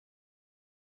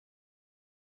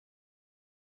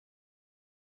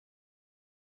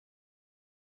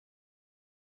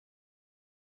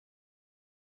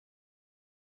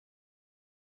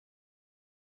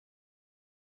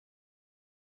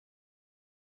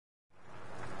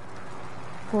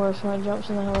course, when I jumps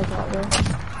in the helicopter.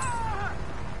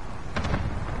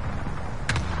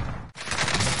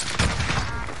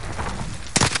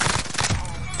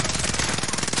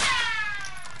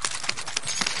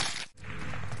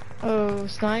 Oh,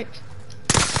 sniped.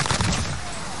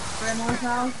 Grandma's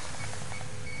house.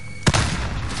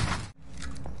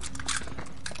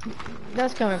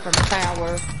 That's coming from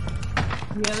tower.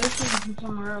 Yeah, this is from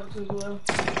somewhere else as well.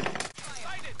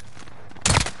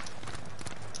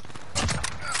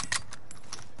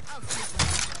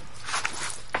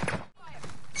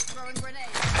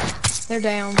 They're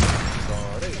down.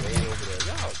 Oh, they way over there.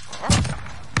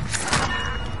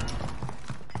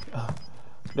 Y'all.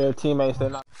 Their teammates, they're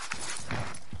not.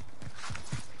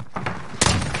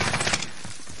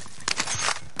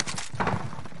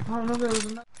 I don't know if there was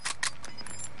another.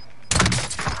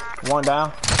 One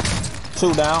down.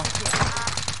 Two down.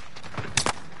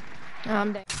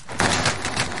 I'm down.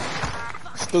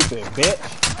 Stupid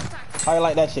bitch. How you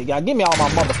like that shit, guy? Give me all my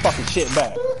motherfucking shit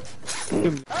back.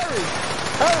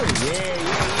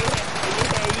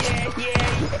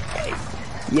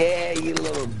 Yeah, you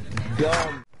little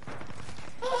dumb.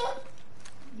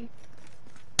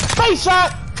 Face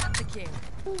shot!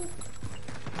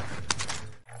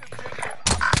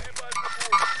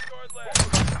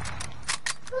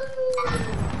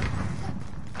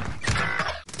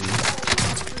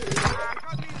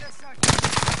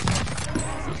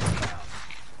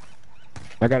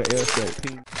 I got an airstrike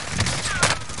team.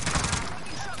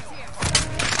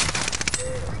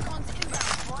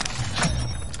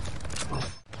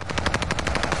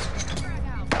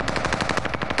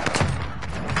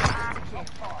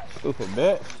 Stupid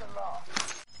bitch.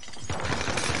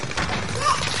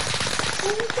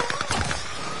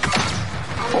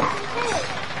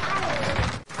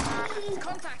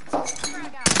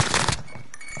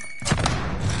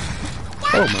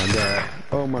 Oh my god.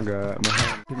 Oh my god. My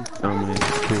hand. Oh man,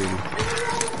 security.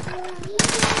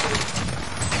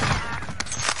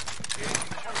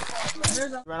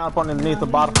 Ran up underneath the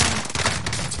bottom.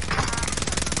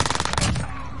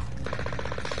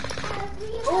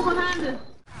 Oh, behind us.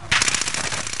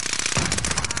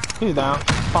 He's down.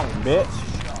 Fucking bitch.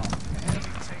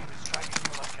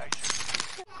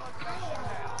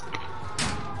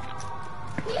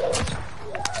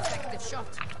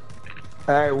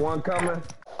 Hey, one coming.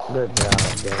 Good job,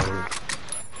 guys.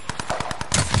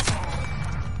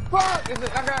 Fuck! Is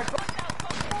it? I got.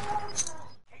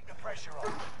 Keep the pressure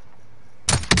on.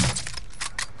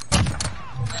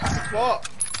 Fuck!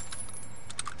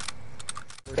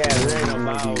 Yeah, there ain't no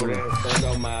ball over there, so it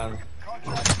don't matter.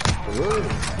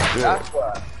 That's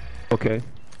why. Okay.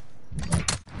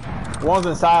 One's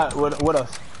inside with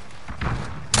us.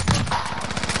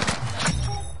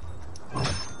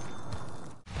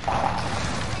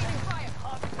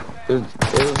 It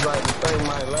was like the thing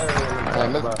Mike Larry And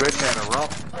this bitch had a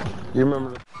rump. You remember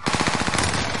the...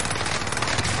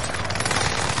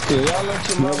 Can y'all let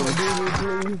your mama do this,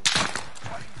 please?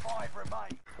 25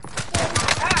 remain.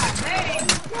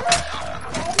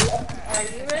 Are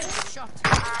you ready?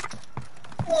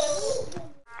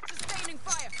 Sustaining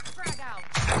fire. Frag out.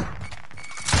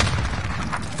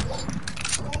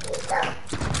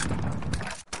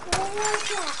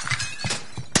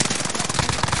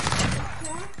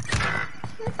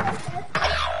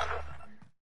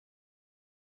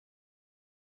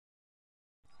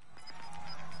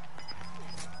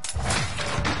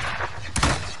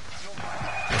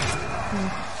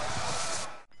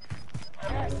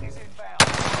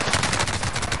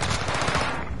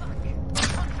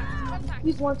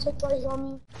 He's one tick plays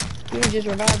on me. You just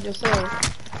revived yourself.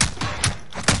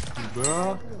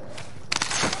 Bruh.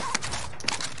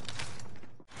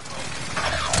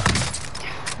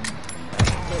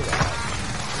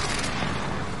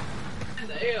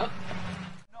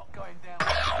 Not going down.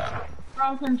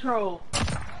 Ground control.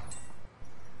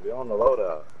 We on the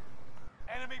loadout.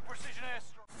 Enemy precision airstrike.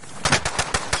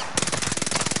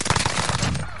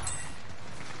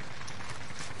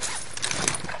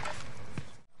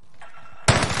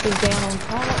 He's down on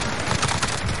top.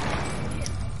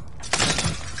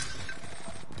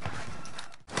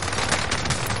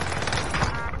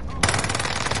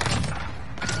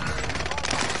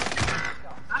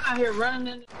 I'm out here running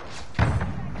in.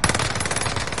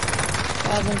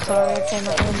 Guys, I'm sorry, I came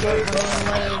up with a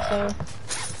late, so.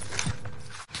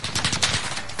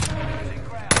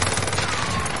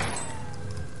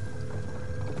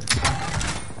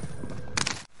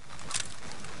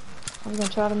 I'm gonna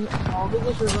try to. Oh, we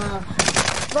just revived.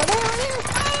 Right there, right there!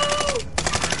 Oh!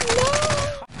 No!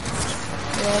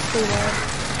 Yeah, that's too bad.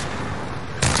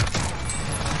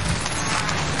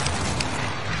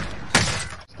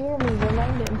 Scared me, the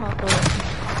name didn't pop up.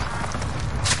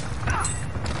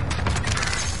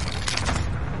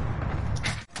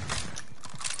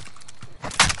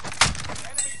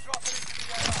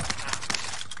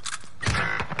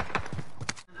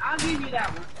 me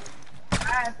that one. I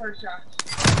had first shot.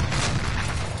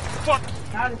 Fuck!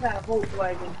 I just had a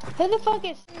Volkswagen. Who the fuck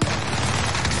is?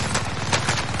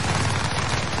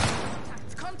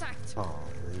 Contact. Oh,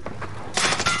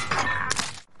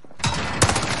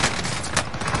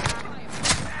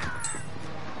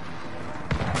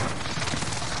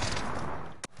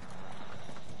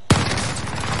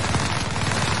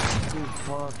 You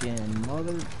fucking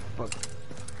motherfucker.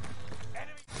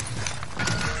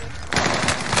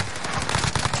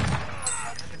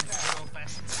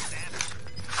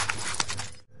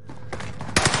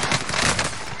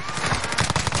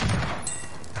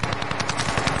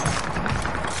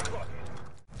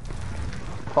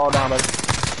 Fall down, baby.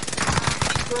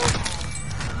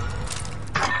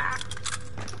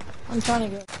 I'm trying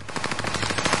to go.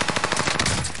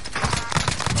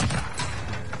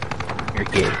 You're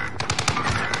good.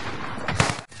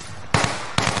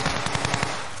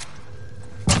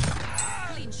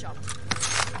 Clean shot.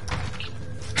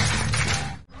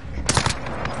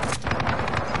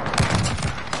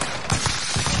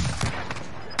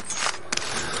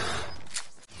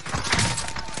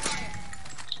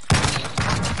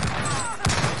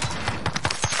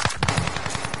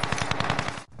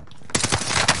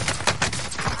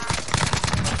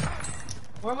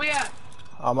 Where we at?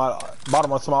 I'm at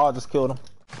bottom of small. I just killed him.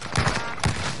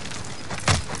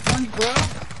 One bro.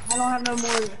 I don't have no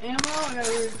more ammo. I got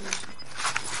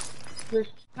this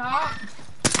top.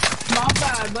 Small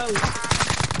side, both.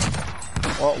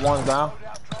 Oh, one's down.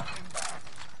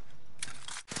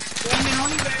 Landing on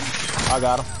you, baby. I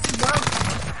got him. Bro.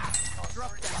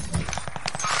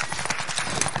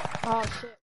 Oh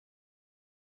shit.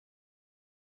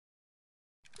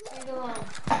 Leave it alone.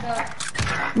 No.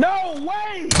 No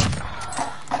way!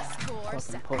 Score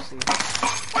set. Pussy.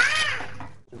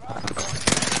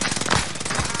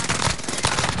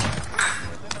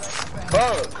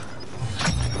 Fuck!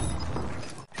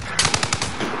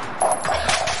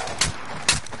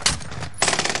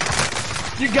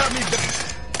 You got me back!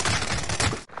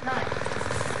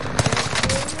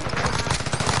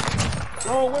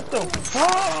 Oh, what the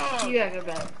fuck? You gotta go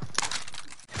back.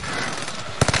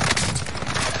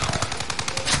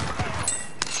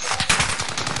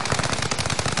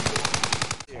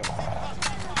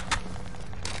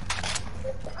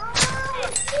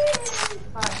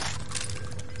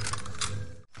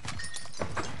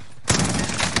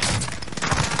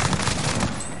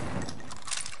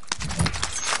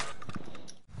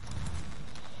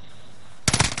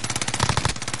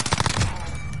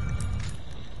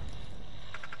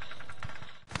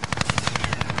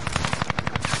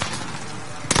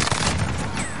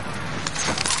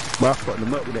 But I fucked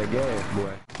him up with that gas,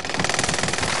 boy.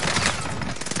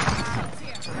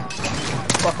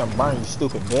 Fucking burn, you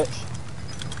stupid bitch.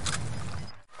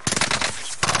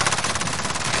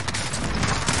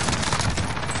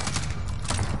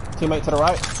 Teammate to the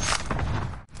right.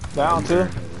 Down two.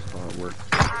 That was hard work.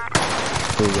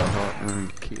 Those are hard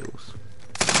earned kills.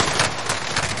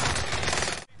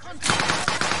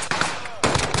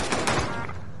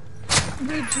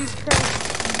 Dude, Jesus Christ.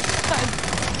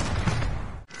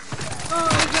 Oh,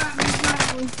 he got me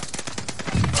finally.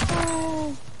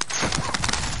 Oh.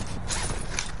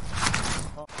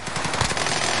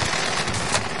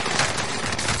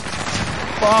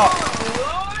 Fuck! Oh,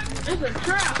 Lord. It's a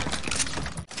trap.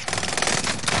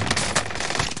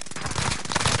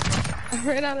 I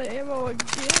ran out of ammo again.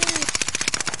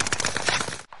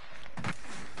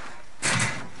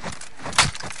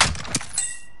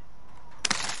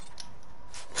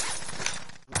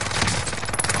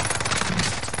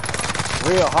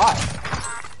 Real hot.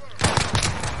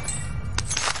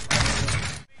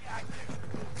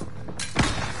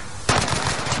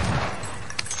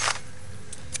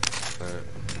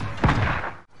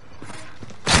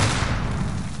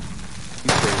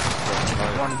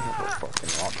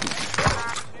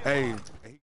 Hey,